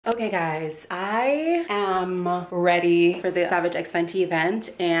Okay guys, I am ready for the SavageXFenty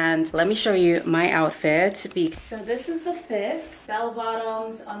event and let me show you my outfit. So this is the fit, bell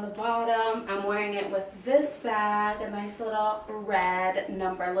bottoms on the bottom. I'm wearing it with this bag, a nice little red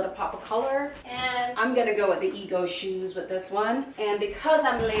number, a little pop of color. And I'm gonna go with the Ego shoes with this one. And because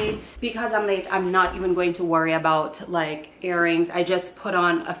I'm late, I'm not even going to worry about like earrings. I just put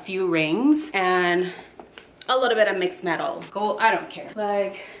on a few rings and a little bit of mixed metal. Gold, I don't care.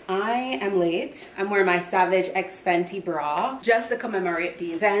 Like, I am late. I'm wearing my SavageXFenty bra just to commemorate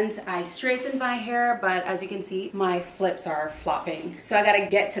the event. I straightened my hair, but as you can see, my flips are flopping. So I gotta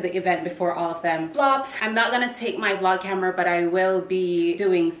get to the event before all of them flops. I'm not gonna take my vlog camera, but I will be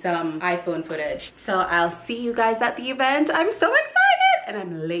doing some iPhone footage. So I'll see you guys at the event. I'm so excited and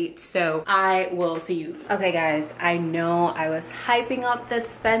I'm late, so I will see you. Okay guys, I know I was hyping up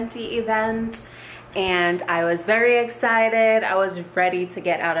this Fenty event and I was very excited. I was ready to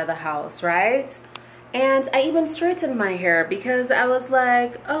get out of the house, right? And I even straightened my hair because I was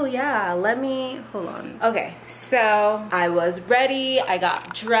like, oh yeah, let me, hold on. Okay, so I was ready, I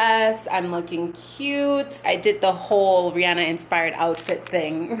got dressed, I'm looking cute. I did the whole Rihanna inspired outfit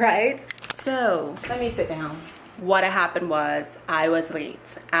thing, right? So, let me sit down. What happened was I was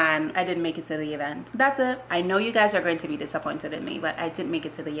late and I didn't make it to the event. That's it. I know you guys are going to be disappointed in me, but I didn't make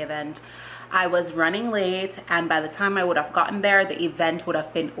it to the event. I was running late and by the time I would have gotten there, the event would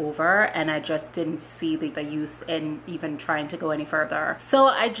have been over and I just didn't see the use in even trying to go any further. So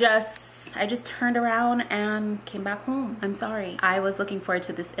I just turned around and came back home. I'm sorry. I was looking forward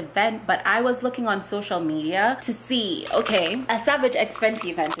to this event, but I was looking on social media to see, okay, a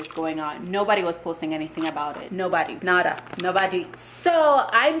SavageXFenty event is going on. Nobody was posting anything about it. Nobody, nada, nobody. So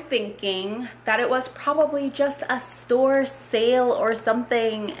I'm thinking that it was probably just a store sale or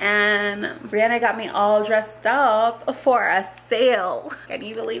something and Brianna got me all dressed up for a sale. Can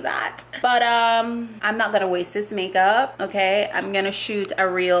you believe that? But I'm not gonna waste this makeup, okay? I'm gonna shoot a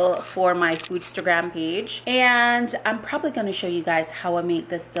reel for my Foodstagram page and I'm probably going to show you guys how I make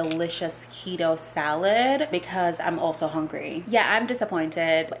this delicious keto salad because I'm also hungry. Yeah, I'm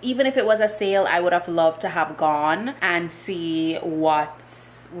disappointed. Even if it was a sale, I would have loved to have gone and see what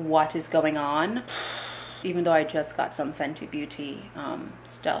is going on. Even though I just got some Fenty Beauty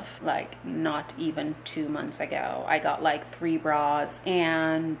stuff like not even 2 months ago. I got like 3 bras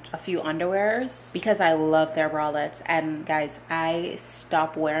and a few underwears because I love their bralettes. And guys, I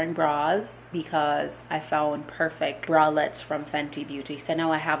stopped wearing bras because I found perfect bralettes from Fenty Beauty. So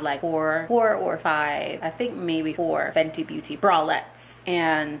now I have like four or 5, I think maybe 4 Fenty Beauty bralettes.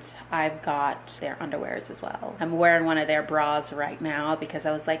 And I've got their underwears as well. I'm wearing one of their bras right now because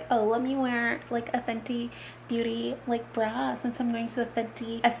I was like, oh, let me wear like a Fenty Beauty like bra since I'm going to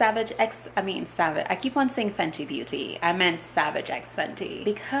I keep on saying Fenty Beauty. I meant SavageXFenty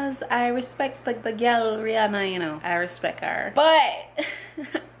because I respect like the girl Rihanna, you know, I respect her. But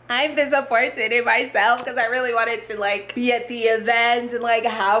I'm disappointed in myself because I really wanted to like be at the event and like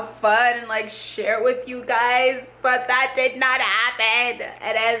have fun and like share with you guys, but that did not happen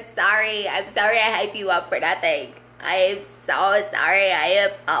and I'm sorry. I'm sorry I hype you up for nothing. I am so sorry. I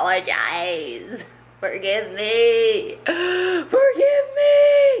apologize. Forgive me. Forgive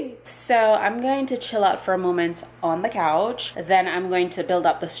me. So I'm going to chill out for a moment on the couch. Then I'm going to build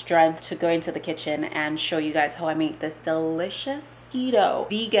up the strength to go into the kitchen and show you guys how I make this delicious keto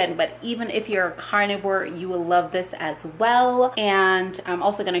vegan, but even if you're a carnivore, you will love this as well. And I'm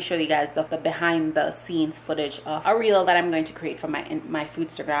also going to show you guys the behind the scenes footage of a reel that I'm going to create for my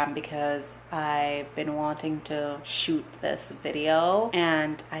Foodstagram because I've been wanting to shoot this video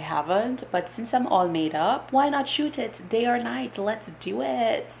and I haven't, but since I'm all made up, why not shoot it day or night? Let's do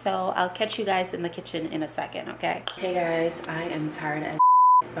it. So I'll catch you guys in the kitchen in a second, okay? Hey guys, I am tired as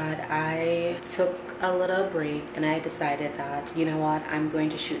but I took a little break and I decided that, you know what, I'm going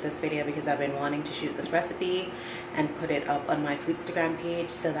to shoot this video because I've been wanting to shoot this recipe and put it up on my Foodstagram page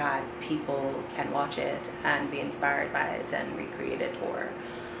so that people can watch it and be inspired by it and recreate it, or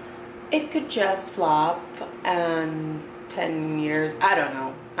it could just flop and 10 years, I don't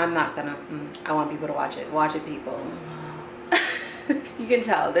know. I'm not gonna, I want people to watch it. Watch it, people. You can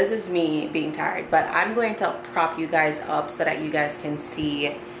tell this is me being tired, but I'm going to prop you guys up so that you guys can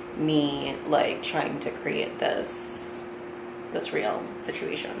see me like trying to create this real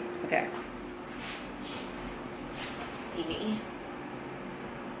situation. Okay, see me,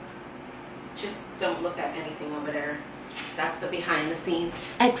 just don't look at anything over there. That's the behind the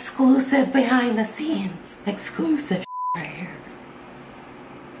scenes, exclusive behind the scenes, exclusive right here.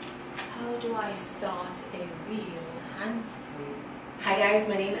 How do I start a real hands-free? Hi guys,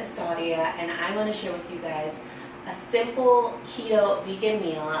 my name is Saudia and I want to share with you guys a simple keto vegan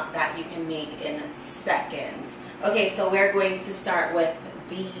meal that you can make in seconds. Okay, so we're going to start with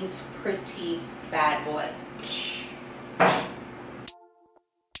these pretty bad boys.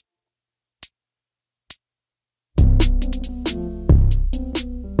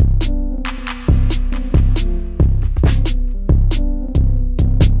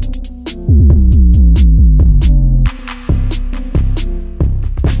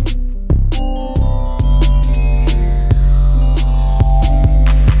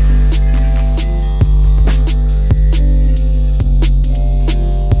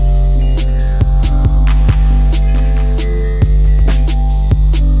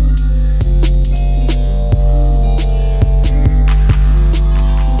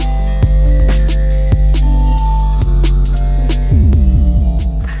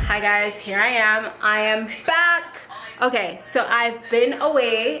 Here I am back. Okay, so I've been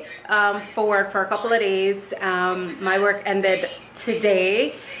away for work for a couple of days. My work ended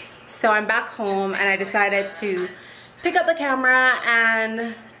today, so I'm back home and I decided to pick up the camera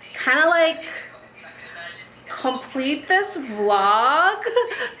and kind of like complete this vlog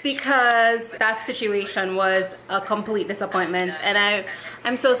because that situation was a complete disappointment, and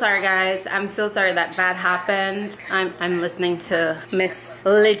I'm so sorry guys. I'm so sorry that happened. I'm listening to Miss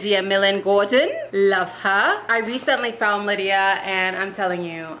Lydia Millen Gordon. Love her. I recently found Lydia and I'm telling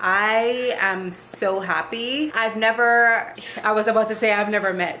you, I am so happy. I was about to say I've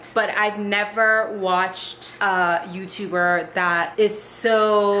never met, but I've never watched a YouTuber that is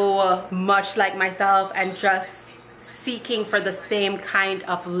so much like myself and just seeking for the same kind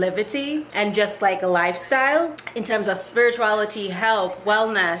of levity and just like a lifestyle in terms of spirituality, health,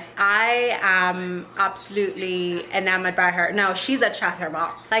 wellness. I am absolutely enamored by her. Now, she's a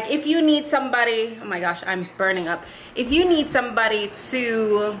chatterbox. Like, if you need somebody, oh my gosh, I'm burning up. If you need somebody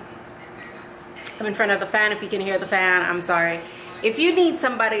to, I'm in front of the fan. If you can hear the fan, I'm sorry. If you need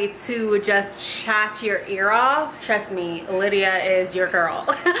somebody to just chat your ear off, trust me, Lydia is your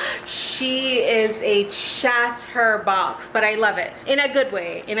girl. She is a chatterbox, but I love it in a good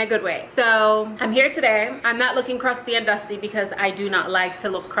way, in a good way. So I'm here today. I'm not looking crusty and dusty because I do not like to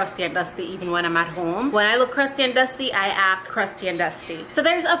look crusty and dusty even when I'm at home. When I look crusty and dusty, I act crusty and dusty. So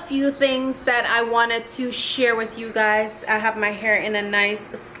there's a few things that I wanted to share with you guys. I have my hair in a nice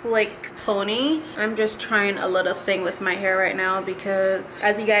slick pony. I'm just trying a little thing with my hair right now because,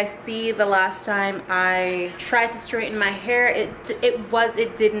 as you guys see, the last time I tried to straighten my hair, it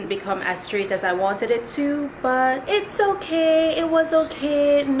didn't become as straight as I wanted it to, but it's okay. It was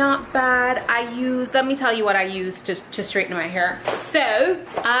okay, not bad. Let me tell you what I used to straighten my hair. So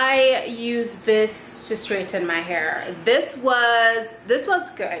I used this to straighten my hair. This was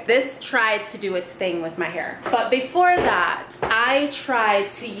good. This tried to do its thing with my hair. But before that, I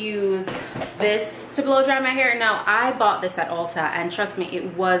tried to use this to blow dry my hair. Now, I bought this at Ulta, and trust me,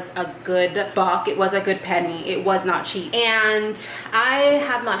 it was a good buck. It was a good penny. It was not cheap. And I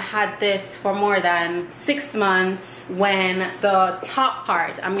have not had this for more than 6 months. When the top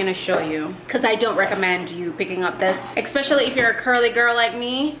part, I'm gonna show you, because I don't recommend you picking up this, especially if you're a curly girl like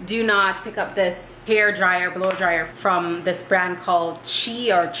me. Do not pick up this hair dryer, blow dryer from this brand called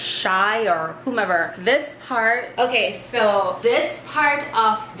Chi or Shy or whomever. This part, okay, so this part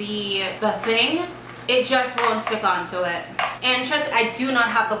of the thing, it just won't stick onto it. And trust, I do not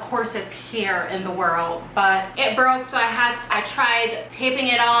have the coarsest hair in the world, but it broke, so I tried taping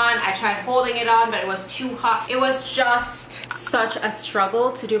it on, I tried holding it on, but it was too hot. It was just such a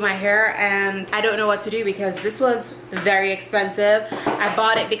struggle to do my hair, and I don't know what to do because this was very expensive. I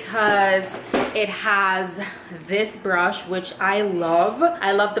bought it because it has this brush, which I love.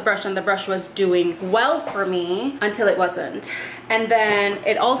 I love the brush, and the brush was doing well for me until it wasn't. And then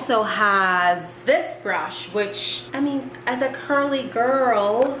it also has this brush, which, I mean, as a curly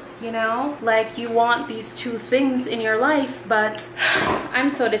girl, you know, like, you want these two things in your life, but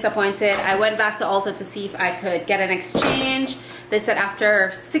I'm so disappointed. I went back to Ulta to see if I could get an exchange. They said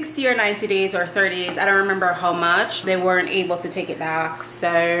after 60 or 90 days or 30 days, I don't remember how much, they weren't able to take it back.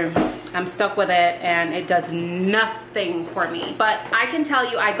 So I'm stuck with it and it does nothing for me. But I can tell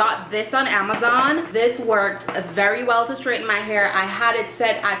you, I got this on Amazon. This worked very well to straighten my hair. I had it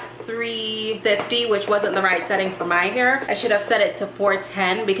set at 350, which wasn't the right setting for my hair. I should have set it to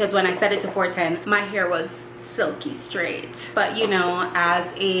 410 because when I set it to 410, my hair was silky straight. But you know,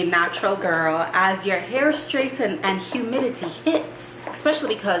 as a natural girl, as your hair straightens and humidity hits,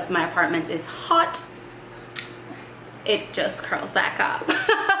 especially because my apartment is hot, it just curls back up.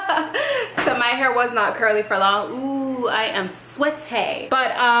 So my hair was not curly for long. Ooh, Ooh, I am sweaty.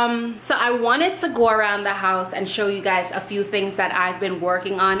 But so I wanted to go around the house and show you guys a few things that I've been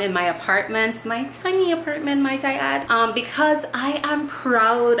working on in my apartment, my tiny apartment, might I add, because I am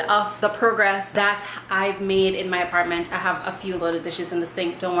proud of the progress that I've made in my apartment. I have a few loaded dishes in the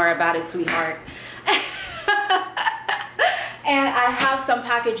sink. Don't worry about it, sweetheart. And I have some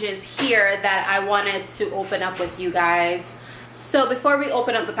packages here that I wanted to open up with you guys. So before we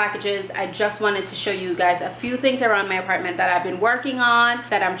open up the packages, I just wanted to show you guys a few things around my apartment that I've been working on,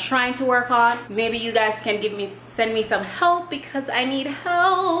 that I'm trying to work on. Maybe you guys can send me some help, because I need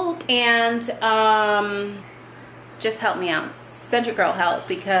help. And just help me out. Send your girl help,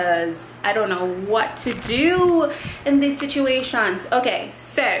 because I don't know what to do in these situations. Okay,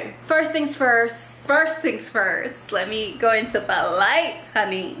 so first things first, let me go into the light,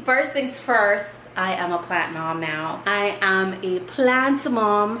 honey. First things first, I am a plant mom now. I am a plant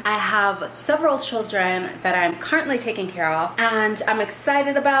mom. I have several children that I'm currently taking care of, and I'm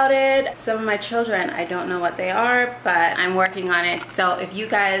excited about it. Some of my children, I don't know what they are, but I'm working on it. So if you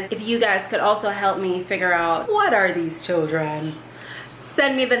guys could also help me figure out what are these children,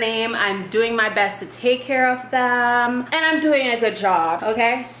 send me the name. I'm doing my best to take care of them, and I'm doing a good job.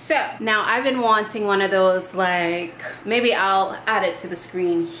 Okay, so now I've been wanting one of those, like, maybe I'll add it to the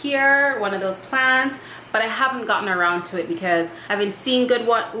screen here, one of those plants, but I haven't gotten around to it because I've been seeing good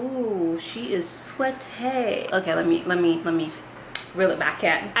one. Ooh, she is sweaty. Okay, let me reel it back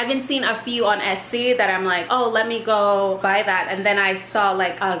in. I've been seeing a few on Etsy that I'm like, oh, let me go buy that. And then I saw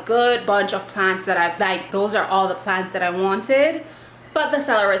like a good bunch of plants that I've like, those are all the plants that I wanted. But the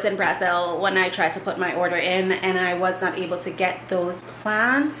seller was in Brazil when I tried to put my order in, and I was not able to get those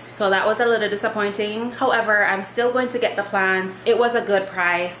plants. So that was a little disappointing. However, I'm still going to get the plants. It was a good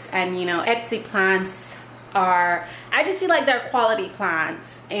price, and you know, Etsy plants are, I just feel like they're quality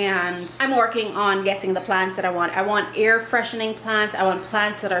plants, and I'm working on getting the plants that I want. I want air freshening plants. I want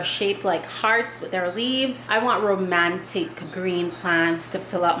plants that are shaped like hearts with their leaves. I want romantic green plants to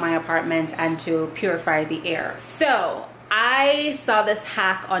fill up my apartment and to purify the air. So I saw this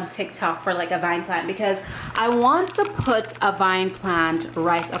hack on TikTok for like a vine plant, because I want to put a vine plant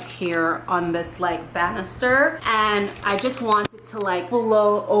right up here on this like banister, and I just want it to like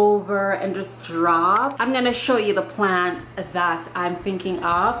blow over and just drop. I'm gonna show you the plant that I'm thinking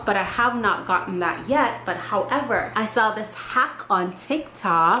of, but I have not gotten that yet. But however, I saw this hack on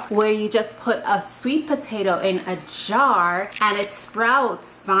TikTok where you just put a sweet potato in a jar and it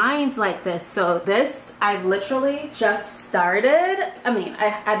sprouts vines like this. So this, I've literally just started. I mean,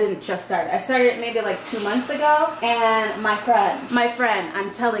 I didn't just start. I started maybe like 2 months ago, and my friend,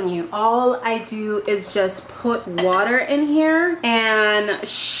 I'm telling you, all I do is just put water in here, and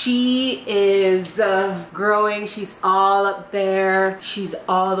she is growing. She's all up there. She's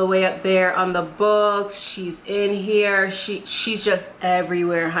all the way up there on the books. She's in here. She's just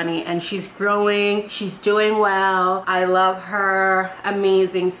everywhere, honey, and she's growing. She's doing well. I love her.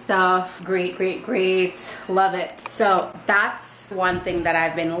 Amazing stuff. Great, great, great. Love it. So that's one thing that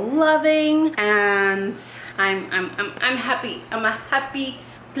I've been loving, and I'm happy. I'm a happy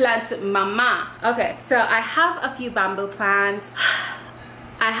plant mama. Okay, so I have a few bamboo plants.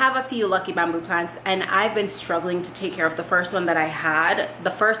 I have a few lucky bamboo plants, and I've been struggling to take care of the first one that I had.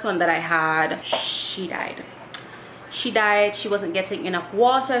 The first one that I had, she died. She died. She wasn't getting enough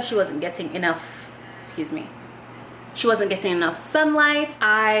water. She wasn't getting enough, excuse me, she wasn't getting enough sunlight.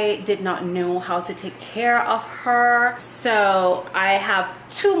 I did not know how to take care of her. So I have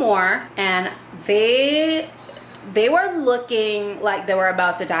 2 more, and they were looking like they were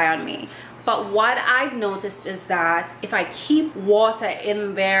about to die on me. But what I've noticed is that if I keep water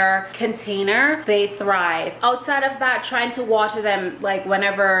in their container, they thrive. Outside of that, trying to water them like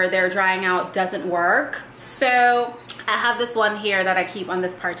whenever they're drying out doesn't work. So I have this one here that I keep on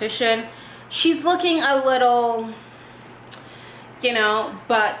this partition. She's looking a little, you know,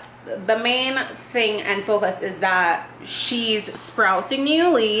 but the main thing and focus is that she's sprouting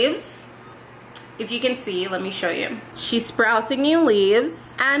new leaves. If you can see, let me show you. She's sprouting new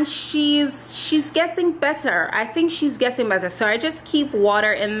leaves, and she's getting better. I think she's getting better. So I just keep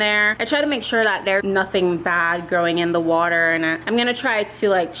water in there. I try to make sure that there's nothing bad growing in the water, and I'm gonna try to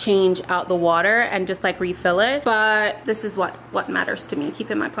like change out the water and just like refill it. But this is what matters to me,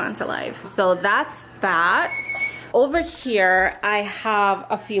 keeping my plants alive. So that's that. Over here, I have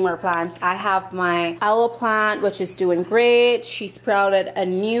a few more plants. I have my aloe plant, which is doing great. She sprouted a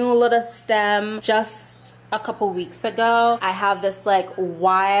new little stem just a couple weeks ago. I have this like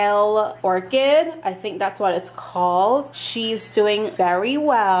wild orchid. I think that's what it's called. She's doing very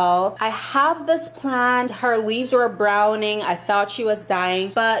well. I have this plant. Her leaves were browning. I thought she was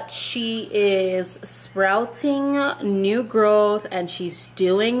dying, but she is sprouting new growth and she's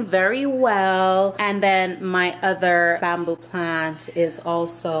doing very well. And then my other bamboo plant is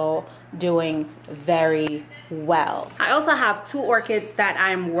also doing very well. I also have 2 orchids that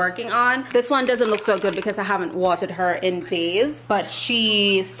I'm working on. This one doesn't look so good because I haven't watered her in days, but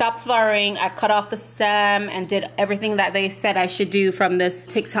she stopped flowering. I cut off the stem and did everything that they said I should do from this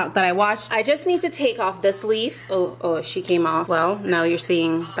TikTok that I watched. I just need to take off this leaf. Oh, she came off. Well, now you're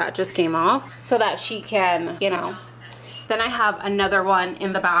seeing that just came off so that she can, you know. Then I have another one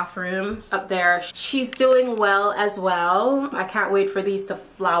in the bathroom up there. She's doing well as well. I can't wait for these to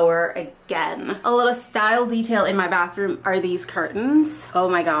flower again. A little style detail in my bathroom are these curtains. Oh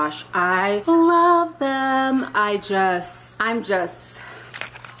my gosh, I love them. I'm just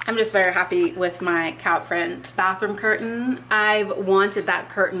very happy with my Coutfront bathroom curtain. I've wanted that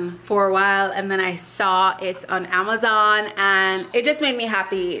curtain for a while, and then I saw it on Amazon and it just made me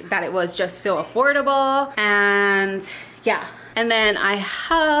happy that it was just so affordable. And yeah. And then I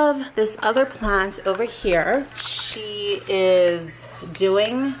have this other plant over here. She is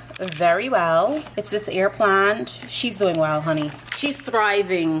doing very well. It's this air plant. She's doing well, honey. She's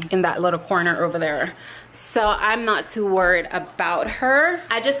thriving in that little corner over there. So I'm not too worried about her.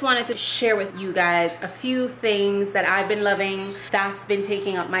 I just wanted to share with you guys a few things that I've been loving that's been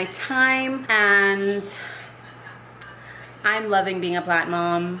taking up my time, and I'm loving being a plant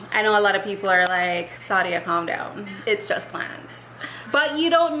mom. I know a lot of people are like, Saudia, calm down. It's just plants. But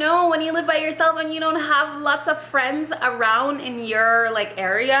you don't know when you live by yourself and you don't have lots of friends around in your like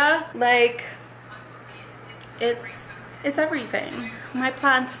area. Like, it's everything. My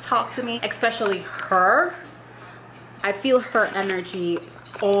plants talk to me, especially her. I feel her energy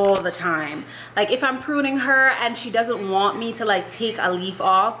all the time. Like if I'm pruning her and she doesn't want me to like take a leaf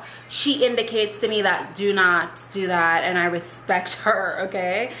off, she indicates to me that do not do that, and I respect her,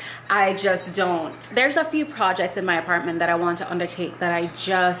 okay? I just don't. There's a few projects in my apartment that I want to undertake that I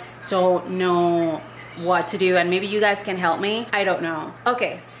just don't know what to do, and maybe you guys can help me. I don't know.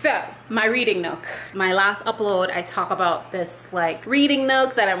 Okay, so my reading nook. My last upload, I talk about this like reading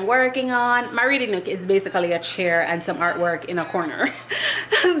nook that I'm working on. My reading nook is basically a chair and some artwork in a corner.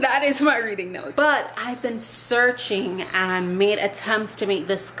 That is my reading nook. But I've been searching and made attempts to make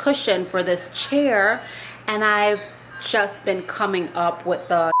this cushion for this chair, and I've just been coming up with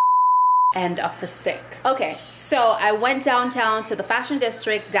the end of the stick. Okay, so I went downtown to the fashion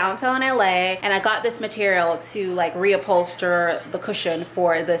district downtown LA, and I got this material to like reupholster the cushion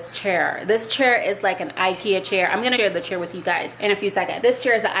for this chair. This chair is like an IKEA chair. I'm gonna share the chair with you guys in a few seconds. This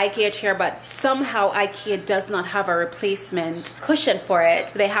chair is an IKEA chair, but somehow IKEA does not have a replacement cushion for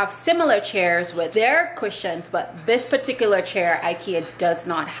it. They have similar chairs with their cushions, but this particular chair, IKEA does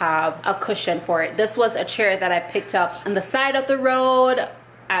not have a cushion for it. This was a chair that I picked up on the side of the road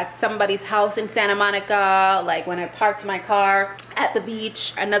at somebody's house in Santa Monica, like when I parked my car at the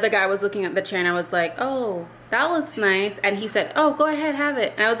beach. Another guy was looking at the chair and I was like, oh, that looks nice. And he said, oh, go ahead, have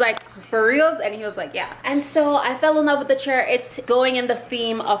it. And I was like, for reals? And he was like, yeah. And so I fell in love with the chair. It's going in the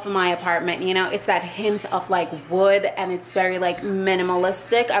theme of my apartment, you know? It's that hint of like wood, and it's very like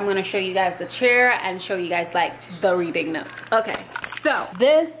minimalistic. I'm gonna show you guys the chair and show you guys like the reading nook. Okay, so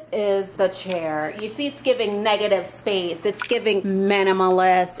this is the chair. You see it's giving negative space. It's giving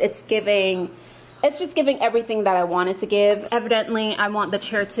minimalist. It's just giving everything that I wanted to give. Evidently, I want the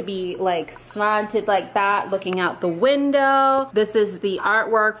chair to be like slanted like that, looking out the window. This is the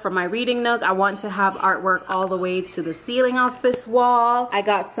artwork for my reading nook. I want to have artwork all the way to the ceiling of this wall. I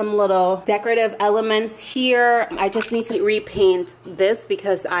got some little decorative elements here. I just need to repaint this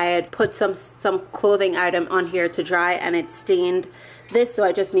because I had put some clothing item on here to dry and it stained this, so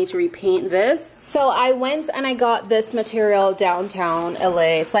I just need to repaint this. So I went and I got this material downtown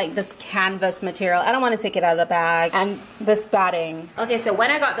LA. It's like this canvas material. I don't want to take it out of the bag. And this batting. Okay, so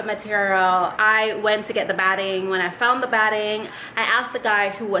when I got the material, I went to get the batting. When I found the batting, I asked the guy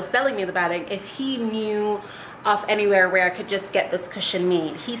who was selling me the batting if he knew of anywhere where I could just get this cushion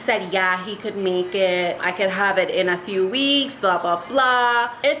made. He said, yeah, he could make it. I could have it in a few weeks, blah, blah, blah.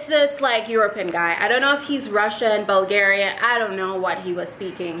 It's this like European guy. I don't know if he's Russian, Bulgarian. I don't know what he was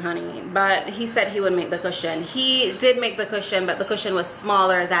speaking, honey, but he said he would make the cushion. He did make the cushion, but the cushion was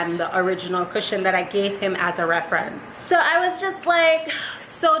smaller than the original cushion that I gave him as a reference. So I was just like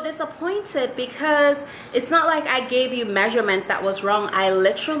so disappointed because it's not like I gave you measurements that was wrong. I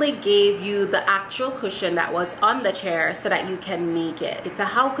literally gave you the actual cushion that was on the chair so that you can make it. So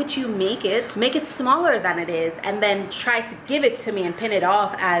how could you make it smaller than it is and then try to give it to me and pin it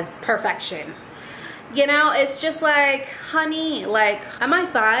off as perfection? You know, it's just like, honey, like, am I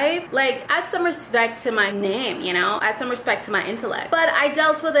 5? Like, add some respect to my name, you know? Add some respect to my intellect. But I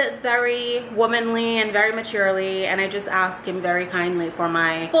dealt with it very womanly and very maturely, and I just asked him very kindly for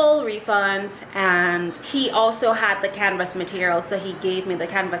my full refund. And he also had the canvas material, so he gave me the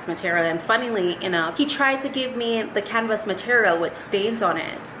canvas material. And funnily enough, he tried to give me the canvas material with stains on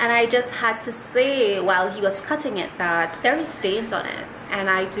it. And I just had to say while he was cutting it that there is stains on it. And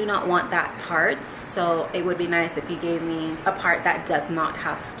I do not want that part. So it would be nice if you gave me a part that does not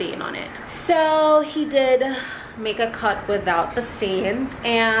have stain on it. So he did make a cut without the stains,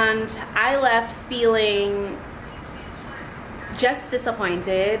 and I left feeling just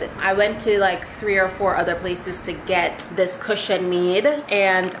disappointed. I went to like 3 or 4 other places to get this cushion made,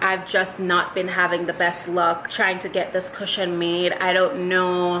 and I've just not been having the best luck trying to get this cushion made. I don't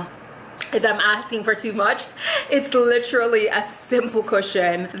know if I'm asking for too much. It's literally a simple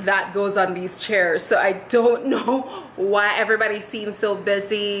cushion that goes on these chairs. So I don't know why everybody seems so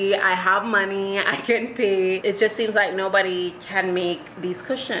busy. I have money, I can pay. It just seems like nobody can make these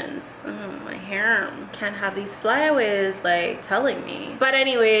cushions. My hair can't have these flyaways like telling me. But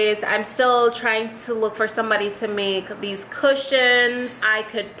anyways, I'm still trying to look for somebody to make these cushions. I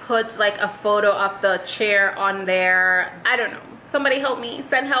could put like a photo of the chair on there. I don't know. Somebody help me,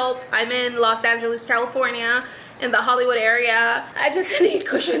 send help. I'm in Los Angeles, California, in the Hollywood area. I just need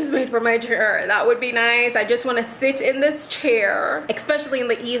cushions made for my chair. That would be nice. I just want to sit in this chair, especially in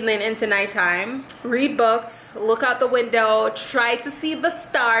the evening into nighttime, read books, look out the window, try to see the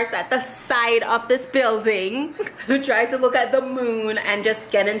stars at the side of this building, try to look at the moon and just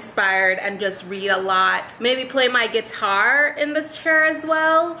get inspired and just read a lot. Maybe play my guitar in this chair as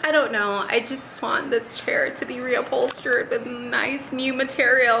well. I don't know. I just want this chair to be reupholstered with nice new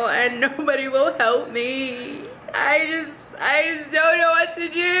material, and nobody will help me. I just don't know what to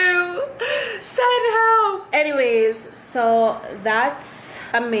do. Send help. Anyways, so that's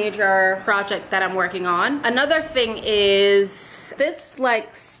a major project that I'm working on. Another thing is this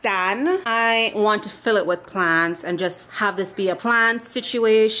like stand. I want to fill it with plants and just have this be a plant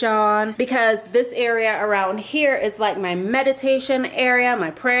situation, because this area around here is like my meditation area,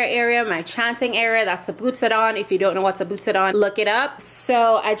 my prayer area, my chanting area. That's a bootsadon. If you don't know what's a bootsadon, look it up.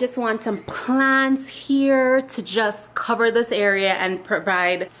 So I just want some plants here to just cover this area and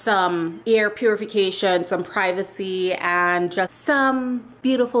provide some air purification, some privacy, and just some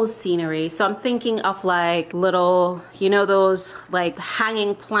beautiful scenery. So I'm thinking of like little, you know, those like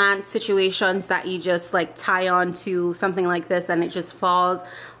hanging plant situations that you just like tie on to something like this and it just falls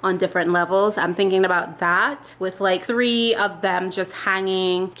on different levels. I'm thinking about that with like 3 of them just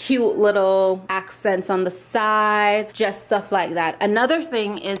hanging, cute little accents on the side, just stuff like that. Another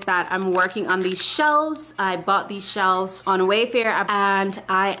thing is that I'm working on these shelves. I bought these shelves on Wayfair and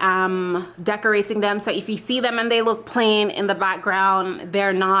I am decorating them. So if you see them and they look plain in the background,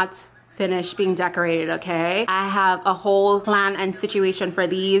 they're not finished being decorated, okay? I have a whole plan and situation for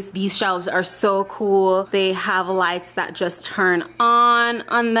these. These shelves are so cool. They have lights that just turn on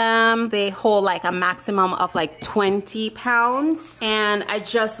them. They hold like a maximum of like 20 pounds. And I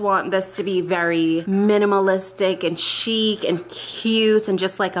just want this to be very minimalistic and chic and cute and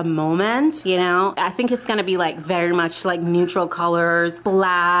just like a moment, you know? I think it's gonna be like very much like neutral colors,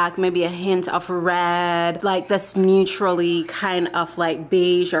 black, maybe a hint of red, like this neutrally kind of like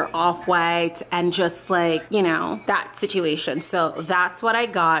beige or off-white, and just like, you know, that situation. So that's what I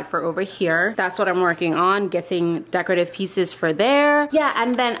got for over here. That's what I'm working on, getting decorative pieces for there. Yeah,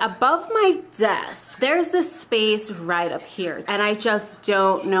 and then above my desk, there's this space right up here, and I just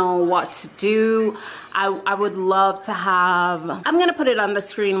don't know what to do. I would love to have, I'm gonna put it on the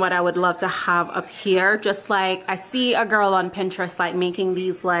screen what I would love to have up here. Just like I see a girl on Pinterest like making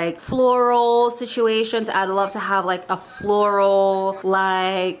these like floral situations. I'd love to have like a floral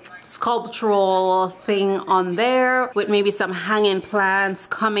like sculptural thing on there with maybe some hanging plants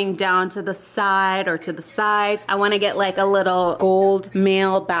coming down to the side or to the sides. I want to get like a little gold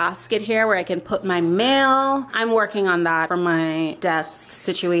mail basket here where I can put my mail. I'm working on that for my desk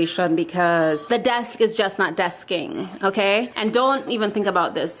situation because the desk is just not desking, okay? And don't even think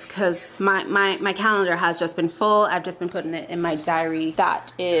about this because my calendar has just been full. I've just been putting it in my diary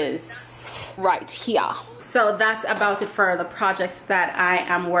that is right here. So that's about it for the projects that I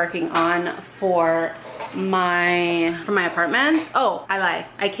am working on for for my apartment. Oh, I lie,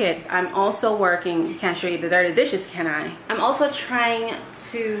 I kid. I'm also working, can't show you the dirty dishes, can I? I'm also trying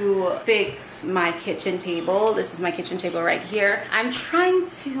to fix my kitchen table. This is my kitchen table right here. I'm trying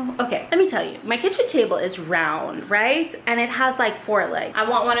to, okay, let me tell you, my kitchen table is round, right? And it has like 4 legs. I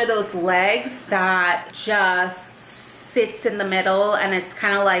want one of those legs that just sits in the middle, and it's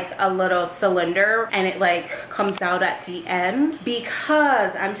kind of like a little cylinder, and it like comes out at the end,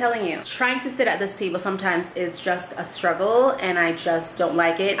 because I'm telling you, trying to sit at this table sometimes is just a struggle, and I just don't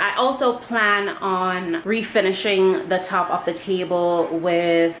like it. I also plan on refinishing the top of the table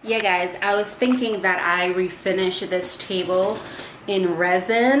with, yeah guys, I was thinking that I refinish this table in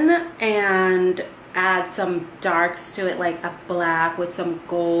resin and add some darks to it, like a black with some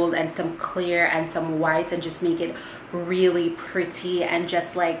gold and some clear and some white, and just make it really pretty and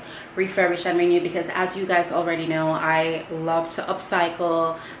just like refurbish and renew, because as you guys already know, I love to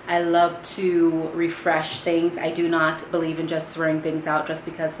upcycle. I love to refresh things. I do not believe in just throwing things out just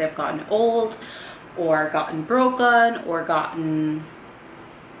because they've gotten old or gotten broken or gotten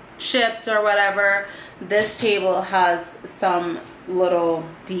shipped or whatever. This table has some little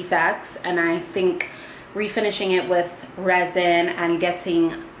defects, and I think refinishing it with resin and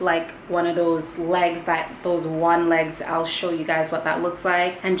getting like one of those legs, those one legs, I'll show you guys what that looks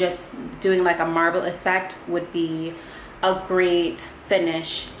like, and just doing like a marble effect would be a great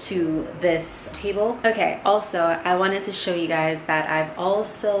finish to this table. Okay, also I wanted to show you guys that I've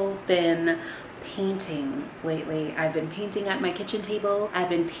also been painting lately. I've been painting at my kitchen table. I've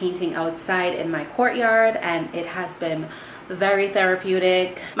been painting outside in my courtyard, and it has been very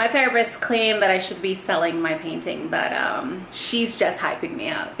therapeutic. My therapist claimed that I should be selling my painting, but she's just hyping me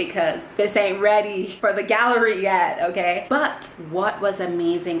up because this ain't ready for the gallery yet, okay? But what was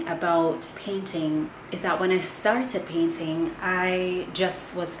amazing about painting is that when I started painting, I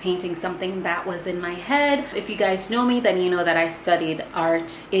just was painting something that was in my head. If you guys know me, then you know that I studied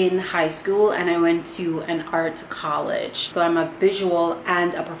art in high school, and I went to an art college. So I'm a visual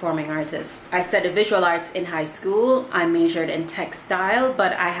and a performing artist. I studied visual arts in high school. I majored in textile,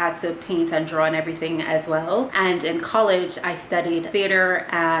 but I had to paint and draw and everything as well. And in college, I studied theater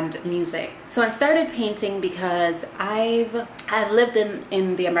and music. So I started painting because I've lived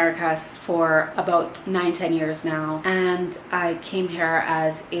in the Americas for about 9-10 years now, and I came here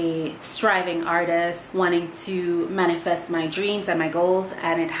as a striving artist wanting to manifest my dreams and my goals,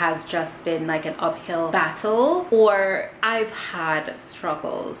 and it has just been like an uphill battle. Or I've had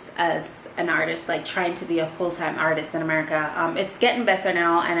struggles as an artist, like trying to be a full-time artist in America. It's getting better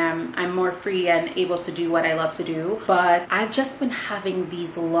now, and I'm more free and able to do what I love to do, but I've just been having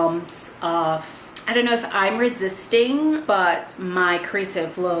these lumps of, I don't know if I'm resisting, but my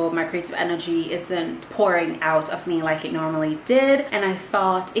creative flow, my creative energy isn't pouring out of me like it normally did. And I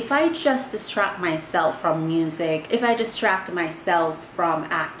thought, if I just distract myself from music, if I distract myself from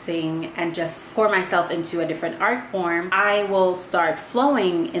acting and just pour myself into a different art form, I will start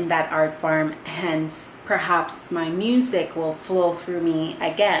flowing in that art form. Hence, perhaps my music will flow through me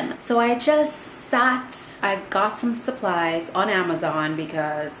again. So I just I got some supplies on Amazon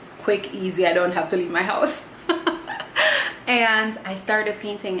because quick, easy, I don't have to leave my house. And I started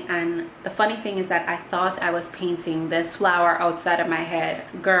painting, and the funny thing is that I thought I was painting this flower outside of my head.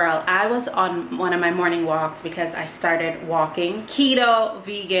 Girl, I was on one of my morning walks because I started walking. Keto,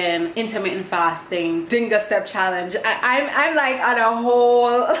 vegan, intermittent fasting, Dingo Step Challenge. I'm like on a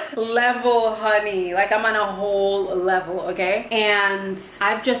whole level, honey. Like I'm on a whole level, okay? And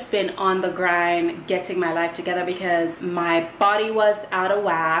I've just been on the grind getting my life together because my body was out of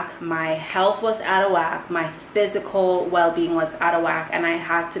whack, my health was out of whack, my physical well-being was out of whack, and I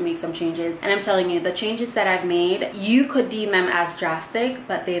had to make some changes. And I'm telling you, the changes that I've made, you could deem them as drastic,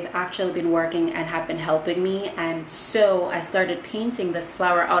 but they've actually been working and have been helping me. And so I started painting this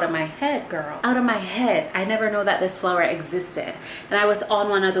flower out of my head, girl. Out of my head. I never know that this flower existed. And I was on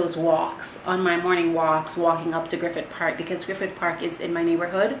one of those walks, on my morning walks, walking up to Griffith Park, because Griffith Park is in my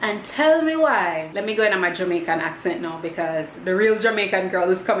neighborhood. And tell me why. Let me go into my Jamaican accent now, because the real Jamaican girl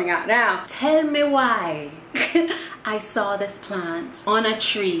is coming out now. Tell me why. I saw this plant on a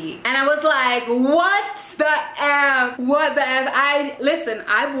tree, and I was like, what the F? What the F? Listen,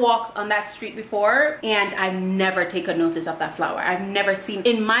 I've walked on that street before, and I've never taken notice of that flower. I've never seen,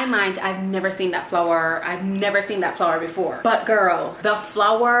 in my mind, I've never seen that flower. I've never seen that flower before. But girl, the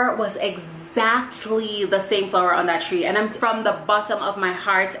flower was exactly exactly the same flower on that tree, and I'm from the bottom of my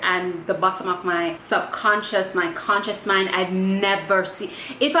heart and the bottom of my subconscious, my conscious mind, I've never seen,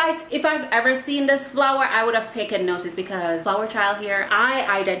 if I've ever seen this flower, I would have taken notice, because flower child here,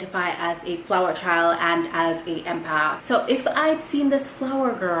 I identify as a flower child and as a empath. So if I'd seen this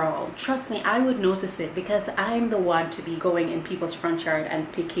flower, girl, trust me, I would notice it, because I'm the one to be going in people's front yard and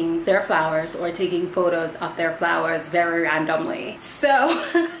picking their flowers or taking photos of their flowers very randomly. So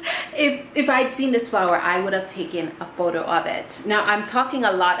if I'd seen this flower, I would have taken a photo of it. Now I'm talking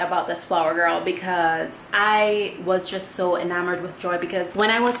a lot about this flower, girl, because I was just so enamored with joy, because when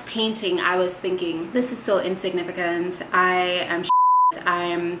I was painting, I was thinking, this is so insignificant.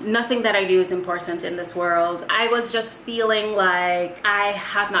 Nothing that I do is important in this world. I was just feeling like I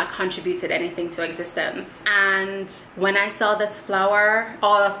have not contributed anything to existence. And when I saw this flower,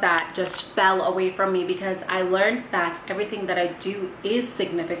 all of that just fell away from me, because I learned that everything that I do is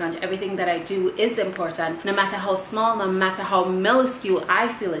significant. Everything that I do is important. No matter how small, no matter how minuscule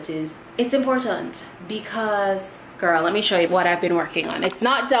I feel it is, it's important. Because girl, let me show you what I've been working on. It's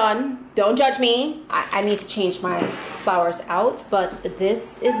not done. Don't judge me. I need to change my flowers out, but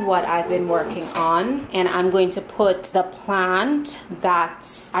this is what I've been working on, and I'm going to put the plant that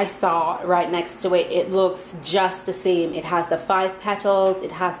I saw right next to it. It looks just the same. It has the 5 petals.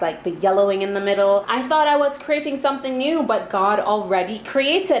 It has like the yellowing in the middle. I thought I was creating something new, but God already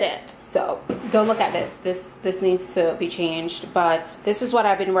created it. So don't look at this. This needs to be changed, but this is what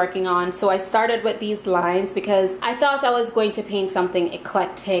I've been working on. So I started with these lines because I thought I was going to paint something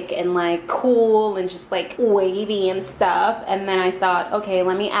eclectic and like cool and just like wavy and stuff, and then I thought, okay,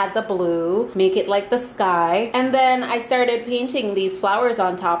 let me add the blue, make it like the sky, and then I started painting these flowers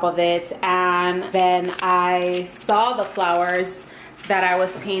on top of it, and then I saw the flowers that I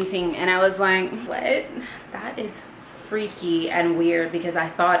was painting and I was like, what? That is freaky and weird, because I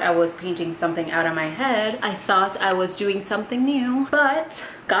thought I was painting something out of my head. I thought I was doing something new, but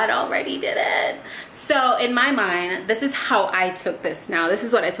God already did it. So in my mind, this is how I took this. Now, this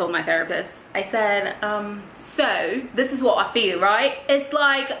is what I told my therapist. I said, so this is what I feel, right? It's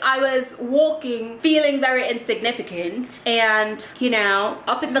like I was walking, feeling very insignificant, and you know,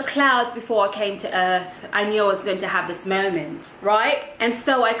 up in the clouds before I came to earth, I knew I was going to have this moment, right? And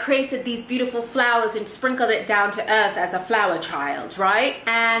so I created these beautiful flowers and sprinkled it down to earth as a flower child, right?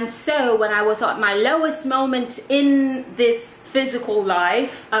 And so when I was at my lowest moment in this physical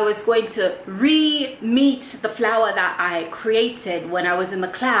life, I was going to re-meet the flower that I created when I was in the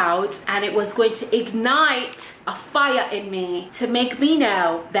clouds, and it was going to ignite a fire in me to make me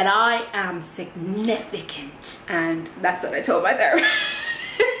know that I am significant. And that's what I told my therapist.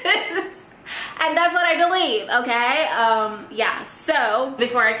 And that's what I believe, okay? Yeah, so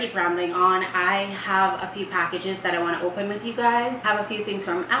before I keep rambling on, I have a few packages that I want to open with you guys. I have a few things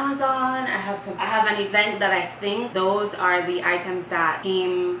from Amazon. I have an event that I think those are the items that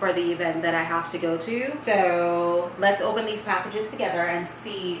came for the event that I have to go to. So let's open these packages together and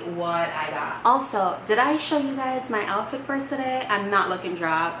see what I got. Also, did I show you guys my outfit for today? I'm not looking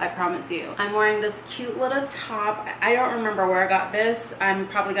drab, I promise you. I'm wearing this cute little top. I don't remember where I got this. I'm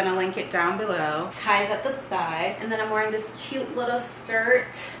probably gonna link it down below. Ties at the side, and then I'm wearing this cute little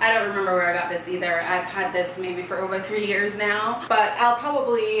skirt. I don't remember where I got this either. I've had this maybe for over 3 years now, but I'll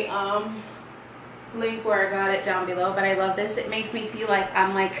probably link where I got it down below. But I love this. It makes me feel like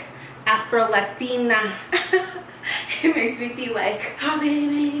I'm like Afro-Latina. It makes me feel like I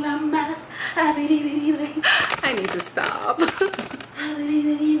need to stop.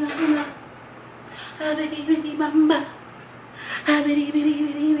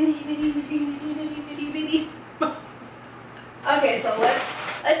 Okay, so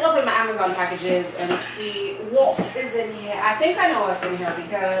let's open my Amazon packages and see what is in here. I think I know what's in here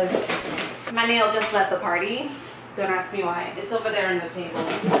because my nail just left the party. Don't ask me why. It's over there on the table.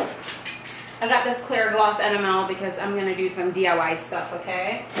 I got this clear gloss enamel because I'm gonna do some DIY stuff,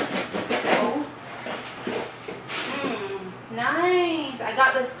 okay? So, nice. I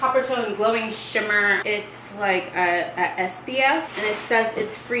got this copper tone glowing shimmer. It's like a SPF, and it says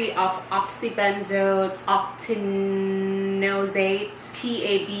it's free of oxybenzoate, octinoxate,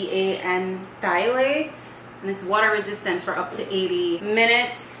 PABA, and phthalates, and it's water resistant for up to 80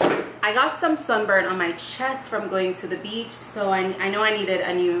 minutes. I got some sunburn on my chest from going to the beach, so I know I needed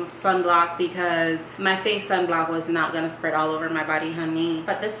a new sunblock because my face sunblock was not gonna spread all over my body, honey.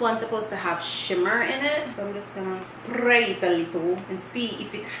 But this one's supposed to have shimmer in it, so I'm just gonna spray it a little and see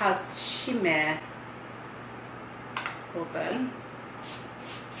if it has shimmer. Open.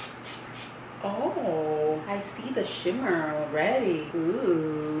 Oh, I see the shimmer already.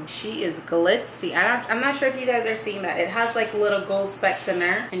 Ooh, She is glitzy. I'm not sure if you guys are seeing that. It has like little gold specks in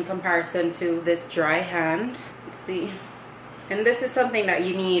there in comparison to this dry hand. Let's see. And this is something that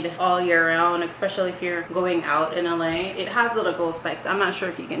you need all year round, especially if you're going out in LA. It has little gold specks. I'm not sure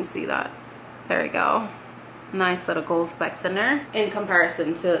if you can see that. There we go. Nice little gold specks in there in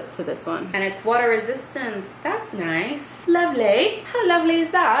comparison to this one. And it's water resistance. That's nice. Lovely. How lovely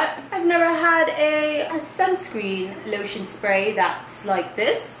is that? I've never had a sunscreen lotion spray that's like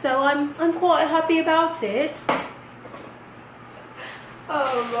this, so I'm quite happy about it.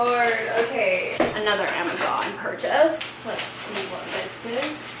 Oh Lord. Okay, another Amazon purchase. Let's see what this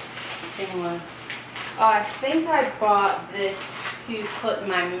is. I think I bought this to put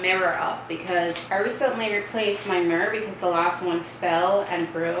my mirror up because I recently replaced my mirror because the last one fell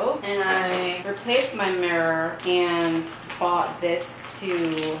and broke, and I replaced my mirror and bought this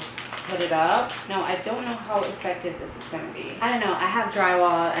to put it up. Now I don't know how effective this is going to be. I don't know. I have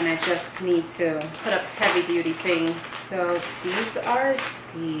drywall and I just need to put up heavy duty things. So these are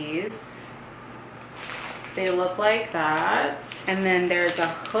these. They look like that, and then there's a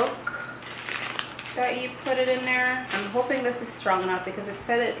hook that you put it in there. I'm hoping this is strong enough because it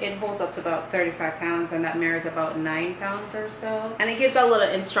said it holds up to about 35 pounds and that mirror is about 9 pounds or so. And it gives a little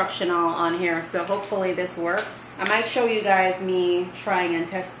instructional on here, so hopefully this works. I might show you guys me trying and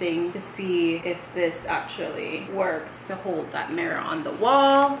testing to see if this actually works to hold that mirror on the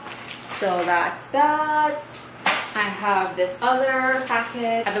wall. So that's that. I have this other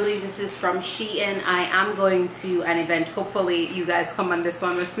packet. I believe this is from Shein. I am going to an event. Hopefully you guys come on this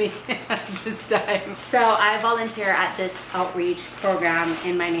one with me this time. So I volunteer at this outreach program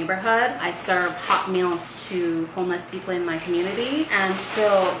in my neighborhood. I serve hot meals to homeless people in my community. And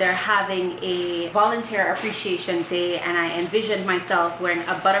so they're having a volunteer appreciation day, and I envisioned myself wearing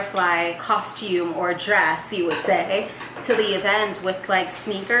a butterfly costume or dress, you would say, to the event with like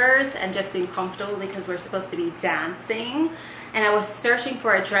sneakers and just being comfortable because we're supposed to be dancing. And I was searching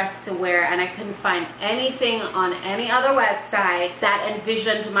for a dress to wear and I couldn't find anything on any other website that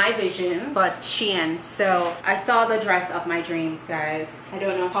envisioned my vision but Shein. So I saw the dress of my dreams, guys. I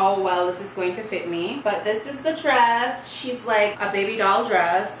don't know how well this is going to fit me, but this is the dress. She's like a baby doll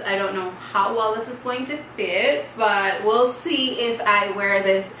dress. I don't know how well this is going to fit, but we'll see if I wear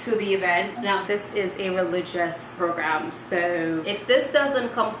this to the event. Now this is a religious program, so if this doesn't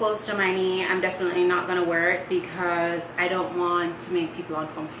come close to my knee, I'm definitely not gonna wear it because I don't want to make people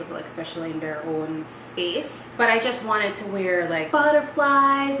uncomfortable, especially in their own space. But I just wanted to wear like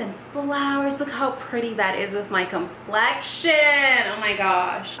butterflies and flowers. Look how pretty that is with my complexion. Oh my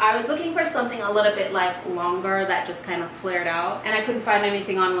gosh. I was looking for something a little bit like longer that just kind of flared out, and I couldn't find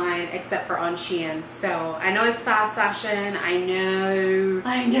anything online except for on Shein. So I know it's fast fashion, I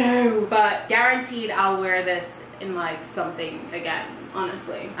know, but guaranteed I'll wear this in like something again.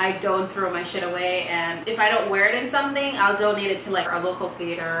 Honestly, I don't throw my shit away, and if I don't wear it in something, I'll donate it to like our local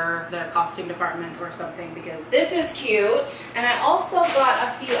theater, their costume department or something, because this is cute. And I also got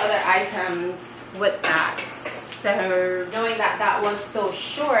a few other items with that. So knowing that that was so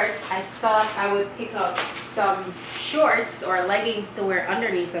short, I thought I would pick up some shorts or leggings to wear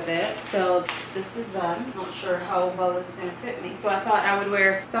underneath of it. So this is them. Not sure how well this is gonna fit me. So I thought I would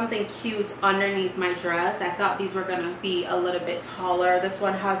wear something cute underneath my dress. I thought these were gonna be a little bit taller. This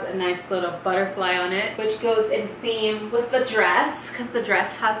one has a nice little butterfly on it, which goes in theme with the dress because the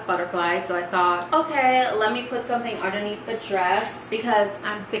dress has butterflies. So I thought, okay, let me put something underneath the dress because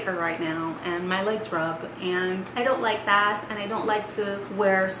I'm thicker right now and my legs rub, and I don't like that, and I don't like to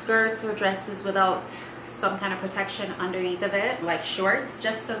wear skirts or dresses without some kind of protection underneath of it, like shorts,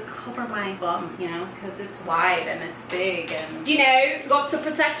 just to cover my bum, you know, because it's wide and it's big, and you know, got to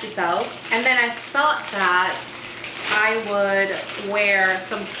protect yourself. And then I thought that I would wear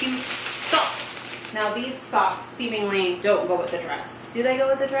some cute socks. Now these socks seemingly don't go with the dress. Do they go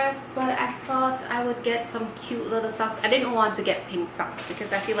with the dress? But I thought I would get some cute little socks. I didn't want to get pink socks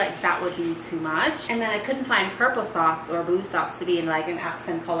because I feel like that would be too much. And then I couldn't find purple socks or blue socks to be in like an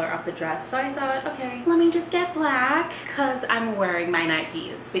accent color of the dress. So I thought, okay, let me just get black because I'm wearing my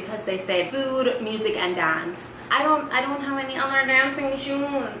Nikes because they say food, music, and dance. I don't have any other dancing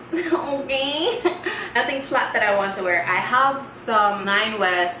shoes. Okay. Nothing flat that I want to wear. I have some 9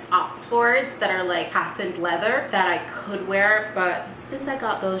 West Oxfords that are like patent leather that I could wear, but since I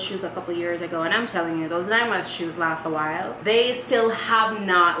got those shoes a couple years ago, and I'm telling you, those 9 West shoes last a while, they still have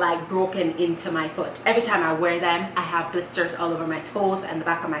not like broken into my foot. Every time I wear them, I have blisters all over my toes and the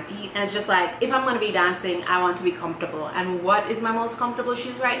back of my feet, and it's just like, if I'm gonna be dancing, I want to be comfortable. And what is my most comfortable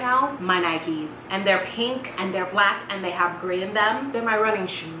shoes right now? My Nikes. And they're pink and they're black and they have gray in them. They're my running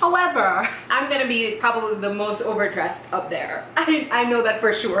shoes. However, I'm gonna be probably the most overdressed up there. I know that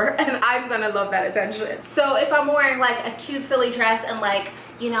for sure, and I'm gonna love that attention. So if I'm wearing like a cute Philly dress and like,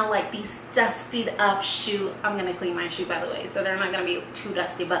 you know, like these dustied up shoe, I'm gonna clean my shoe by the way, so they're not gonna be too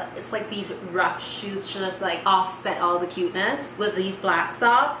dusty, but it's like these rough shoes just like offset all the cuteness with these black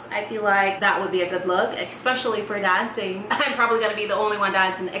socks. I feel like that would be a good look, especially for dancing. I'm probably gonna be the only one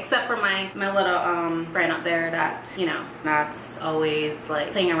dancing, except for my little friend up there that, you know, that's always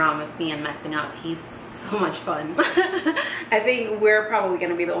like playing around with me and messing up. He's so much fun. I think we're probably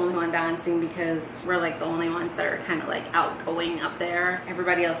gonna be the only one dancing because we're like the only ones that are kind of like outgoing up there.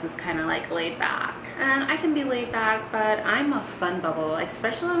 Everybody else is kind of like laid back, and I can be laid back, but I'm a fun bubble,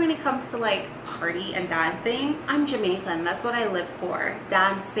 especially when it comes to like party and dancing. I'm Jamaican, that's what I live for,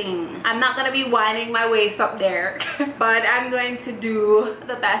 dancing. I'm not gonna be winding my waist up there but I'm going to do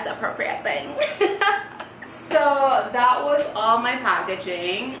the best appropriate thing. So that was all my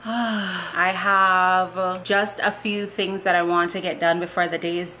packaging. I have just a few things that I want to get done before the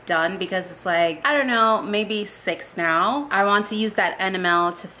day is done, because it's like, I don't know, maybe 6 now. I want to use that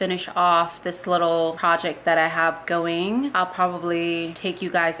NML to finish off this little project that I have going. I'll probably take you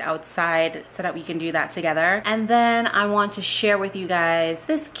guys outside so that we can do that together. And then I want to share with you guys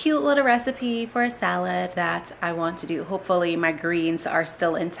this cute little recipe for a salad that I want to do. Hopefully my greens are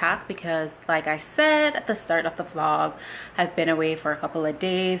still intact, because like I said at the start of the vlog, I've been away for a couple of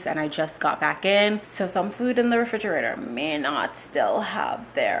days and I just got back in, so some food in the refrigerator may not still have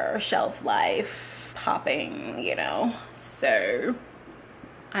their shelf life popping, you know, so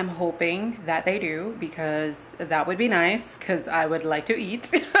I'm hoping that they do, because that would be nice, because I would like to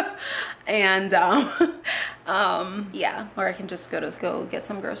eat. And yeah, or I can just go get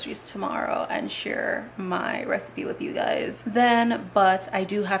some groceries tomorrow and share my recipe with you guys then. But I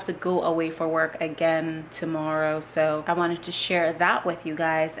do have to go away for work again tomorrow, so I wanted to share that with you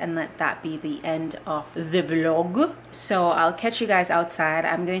guys and let that be the end of the vlog. So I'll catch you guys outside.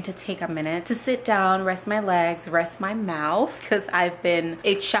 I'm going to take a minute to sit down, rest my legs, rest my mouth, because I've been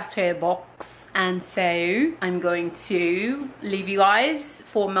a chatterbox. And so I'm going to leave you guys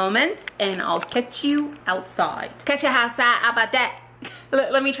for a moment and I'll catch you outside. Catch you outside, how about that?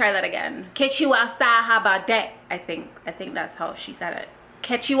 Let me try that again. Catch you outside, how about that? I think that's how she said it.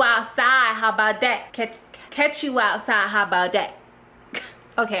 Catch you outside, how about that? Catch you outside, how about that?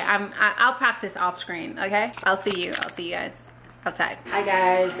 Okay, I'll practice off screen, okay? I'll see you guys outside. Hi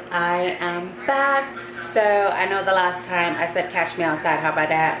guys, I am back. So I know the last time I said catch me outside, how about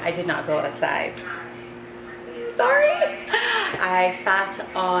that? I did not go outside. Sorry. I sat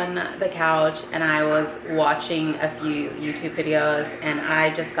on the couch and I was watching a few YouTube videos and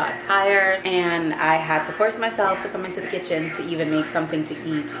I just got tired, and I had to force myself to come into the kitchen to even make something to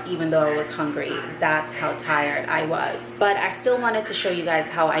eat, even though I was hungry. That's how tired I was. But I still wanted to show you guys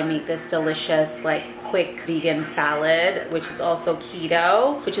how I make this delicious, like, quick vegan salad, which is also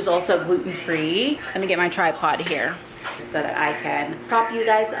keto, which is also gluten-free. Let me get my tripod here so that I can prop you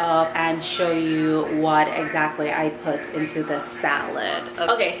guys up and show you what exactly I put into the salad.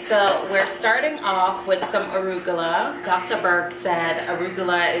 Okay, so we're starting off with some arugula. Dr. Berg said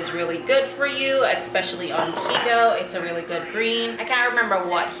arugula is really good for you, especially on keto. It's a really good green. I can't remember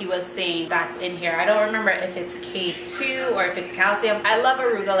what he was saying that's in here. I don't remember if it's K2 or if it's calcium. I love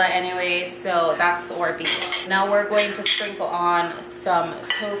arugula anyway, so that's our beef. Now we're going to sprinkle on some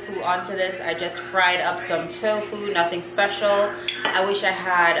tofu onto this. I just fried up some tofu, nothing special. I wish I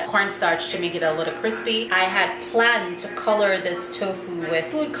had cornstarch to make it a little crispy. I had planned to color this tofu with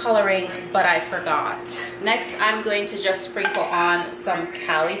food coloring, but I forgot. Next, I'm going to just sprinkle on some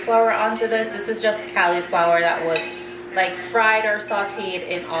cauliflower onto this. This is just cauliflower that was like fried or sauteed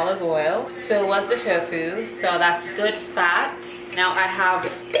in olive oil. So was the tofu, so that's good fat. Now I have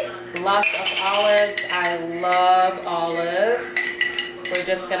lots of olives. I love olives. We're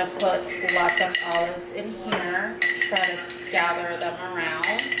just gonna put lots of olives in here, try to gather them around.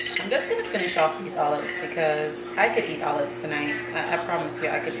 I'm just gonna finish off these olives because I could eat olives tonight. I promise you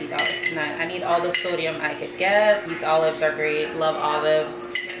I could eat olives tonight. I need all the sodium I could get. These olives are great, love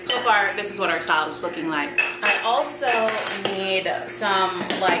olives. So far, this is what our salad is looking like. I also made some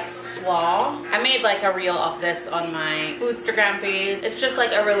like slaw. I made like a reel of this on my Foodstagram page. It's just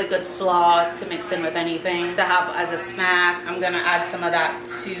like a really good slaw to mix in with anything to have as a snack. I'm gonna add some of that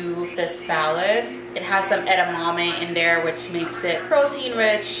to the salad. It has some edamame in there, which makes it protein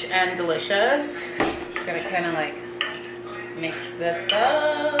rich and delicious. I'm gonna kind of like mix this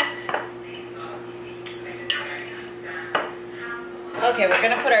up. Okay, we're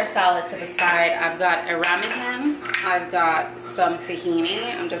gonna put our salad to the side. I've got a ramekin, I've got some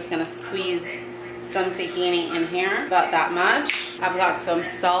tahini. I'm just gonna squeeze some tahini in here, about that much. I've got some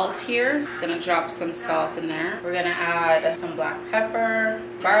salt here. Just gonna drop some salt in there. We're gonna add some black pepper,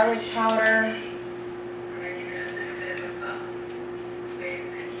 garlic powder,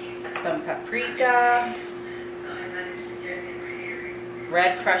 some paprika,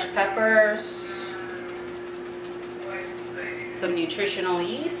 red crushed peppers, some nutritional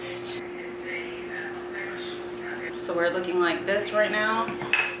yeast. So we're looking like this right now.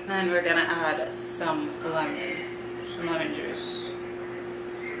 And we're gonna add some lemon juice.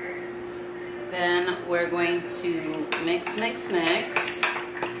 Then we're going to mix.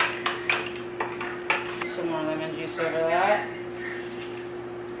 Some more lemon juice over that.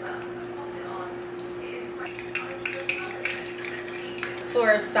 So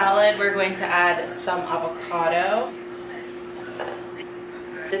our salad, we're going to add some avocado.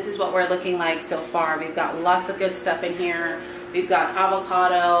 This is what we're looking like so far. We've got lots of good stuff in here. We've got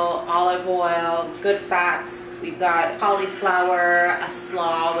avocado, olive oil, good fats. We've got cauliflower, a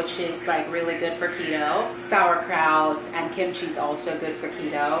slaw, which is like really good for keto. Sauerkraut and kimchi is also good for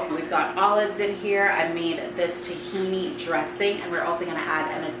keto. We've got olives in here. I made this tahini dressing, and we're also gonna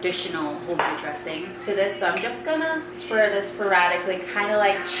add an additional homemade dressing to this. So I'm just gonna spread this sporadically, kind of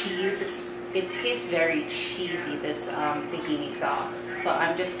like cheese. It tastes very cheesy, this tahini sauce. So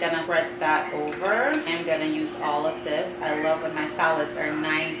I'm just gonna spread that over. I'm gonna use all of this. I love when my salads are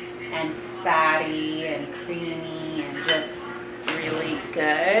nice and fatty and creamy and just really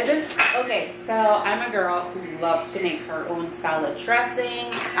good. Okay, so I'm a girl who loves to make her own salad dressing.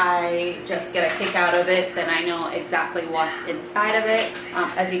 I just get a kick out of it, then I know exactly what's inside of it.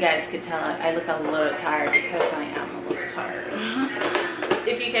 As you guys could tell, I look a little tired because I am a little tired.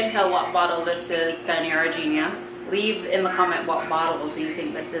 If you can tell what bottle this is, then you're a genius. Leave in the comment what bottle do you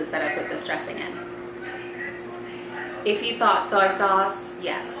think this is that I put this dressing in. If you thought soy sauce,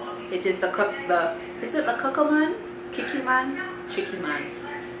 yes. It is is it the Kokoman? Kikiman? Chikiman?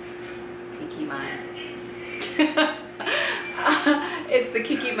 Tikiman. It's the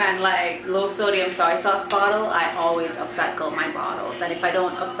Kikiman, like low sodium soy sauce bottle. I always upcycle my bottles, and if I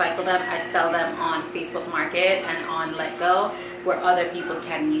don't upcycle them, I sell them on Facebook Market and on Let Go, where other people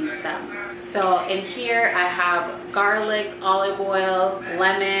can use them. So in here I have garlic, olive oil,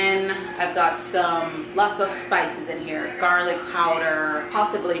 lemon. I've got lots of spices in here. Garlic powder,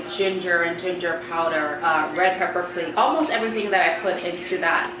 possibly ginger and ginger powder, red pepper flake. Almost everything that I put into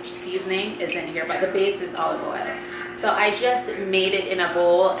that seasoning is in here, but the base is olive oil. So I just made it in a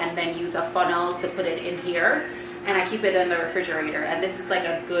bowl and then use a funnel to put it in here. And I keep it in the refrigerator, and this is like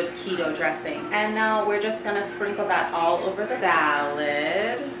a good keto dressing. And now we're just gonna sprinkle that all over the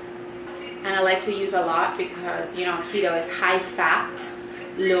salad. And I like to use a lot because, you know, keto is high fat,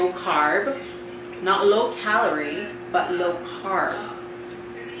 low carb, not low calorie, but low carb.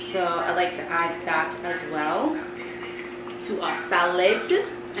 So I like to add that as well to our salad.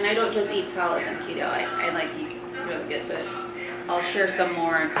 And I don't just eat salads on keto, I like eat really good food. I'll share some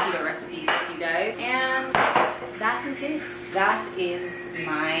more keto recipes with you guys. And that is it. That is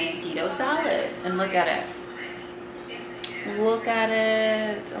my keto salad. And look at it. Look at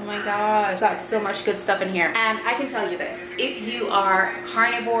it. Oh my gosh. Got so much good stuff in here. And I can tell you this. If you are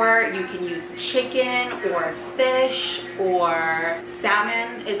carnivore, you can use chicken or fish, or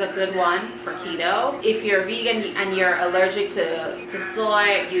salmon is a good one for keto. If you're vegan and you're allergic to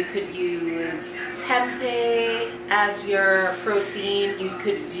soy, you could use tempeh as your protein. You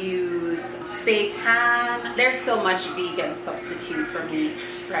could use seitan. There's so much vegan substitute for meat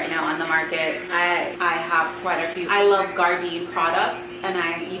right now on the market. I have quite a few. I love Gardein products, and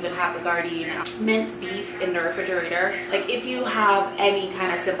I even have the Gardein minced beef in the refrigerator. Like, if you have any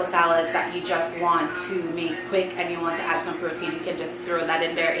kind of simple salads that you just want to make quick and you want to add some protein, you can just throw that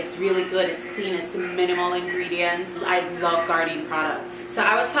in there. It's really good, it's clean, it's minimal ingredients. I love Gardein products. So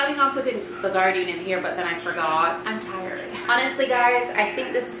I was planning on putting the Gardein in here, but then I forgot. I'm tired. Honestly guys, I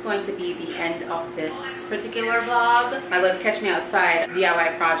think this is going to be the end of this particular vlog. My little Catch Me Outside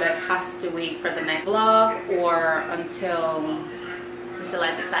DIY project has to wait for the next vlog, or until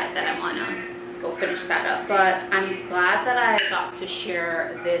I decide that I want to go finish that up. But I'm glad that I got to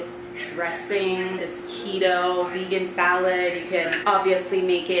share this dressing, this keto vegan salad. You can obviously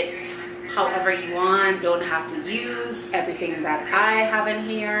make it however you want. Don't have to use everything that I have in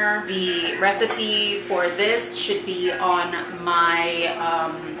here. The recipe for this should be on my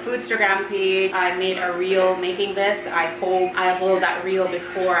Foodstagram page. I made a reel making this. I hope I upload that reel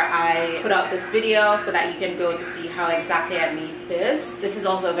before I put out this video so that you can go to see how exactly I made this. This is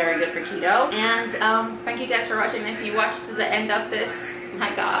also very good for keto. And thank you guys for watching. If you watched to the end of this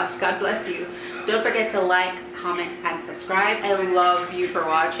My gosh, God bless you. Don't forget to like, comment, and subscribe. I love you for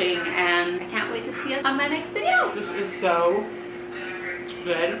watching, and I can't wait to see you on my next video. This is so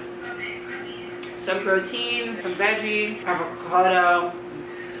good. Some protein, some veggie, avocado.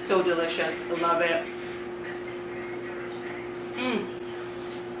 So delicious. I love it.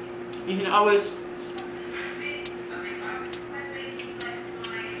 You can always